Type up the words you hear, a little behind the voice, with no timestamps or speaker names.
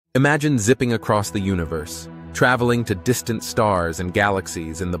Imagine zipping across the universe, traveling to distant stars and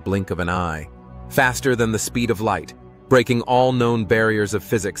galaxies in the blink of an eye, faster than the speed of light, breaking all known barriers of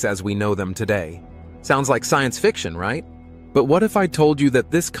physics as we know them today. Sounds like science fiction, right? But what if I told you that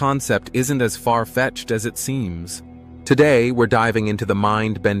this concept isn't as far-fetched as it seems? Today, we're diving into the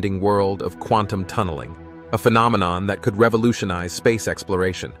mind-bending world of quantum tunneling, a phenomenon that could revolutionize space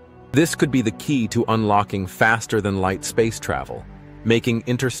exploration. This could be the key to unlocking faster-than-light space travel, making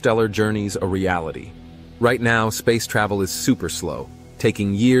interstellar journeys a reality. Right now, space travel is super slow,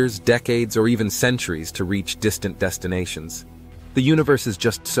 taking years, decades, or even centuries to reach distant destinations. The universe is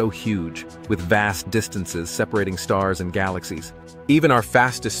just so huge, with vast distances separating stars and galaxies. Even our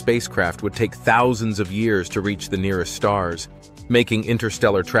fastest spacecraft would take thousands of years to reach the nearest stars, making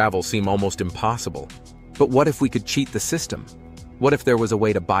interstellar travel seem almost impossible. But what if we could cheat the system? What if there was a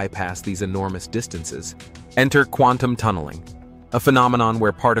way to bypass these enormous distances? Enter quantum tunneling, a phenomenon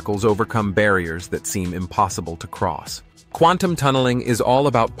where particles overcome barriers that seem impossible to cross. Quantum tunneling is all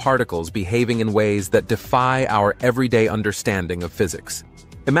about particles behaving in ways that defy our everyday understanding of physics.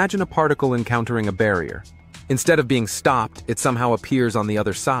 Imagine a particle encountering a barrier. Instead of being stopped, it somehow appears on the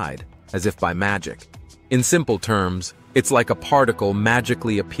other side, as if by magic. In simple terms, it's like a particle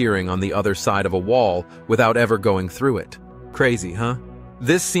magically appearing on the other side of a wall without ever going through it. Crazy, huh?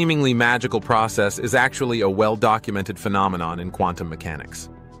 This seemingly magical process is actually a well-documented phenomenon in quantum mechanics.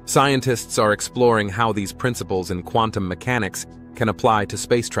 Scientists are exploring how these principles in quantum mechanics can apply to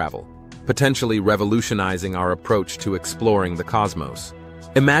space travel, potentially revolutionizing our approach to exploring the cosmos.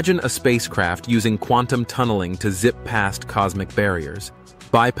 Imagine a spacecraft using quantum tunneling to zip past cosmic barriers,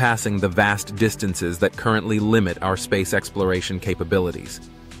 bypassing the vast distances that currently limit our space exploration capabilities.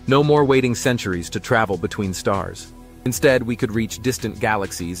 No more waiting centuries to travel between stars. Instead, we could reach distant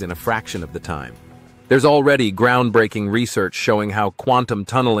galaxies in a fraction of the time. There's already groundbreaking research showing how quantum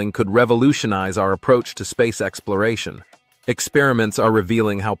tunneling could revolutionize our approach to space exploration. Experiments are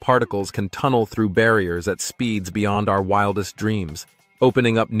revealing how particles can tunnel through barriers at speeds beyond our wildest dreams,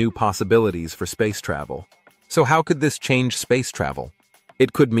 opening up new possibilities for space travel. So how could this change space travel?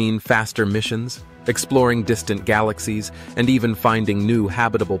 It could mean faster missions, exploring distant galaxies, and even finding new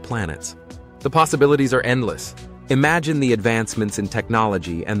habitable planets. The possibilities are endless. Imagine the advancements in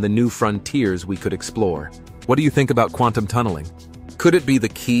technology and the new frontiers we could explore. What do you think about quantum tunneling? Could it be the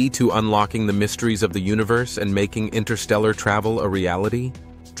key to unlocking the mysteries of the universe and making interstellar travel a reality?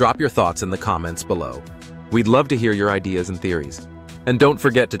 Drop your thoughts in the comments below. We'd love to hear your ideas and theories. And don't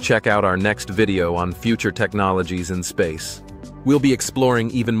forget to check out our next video on future technologies in space. We'll be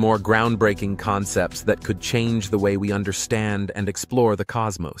exploring even more groundbreaking concepts that could change the way we understand and explore the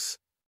cosmos.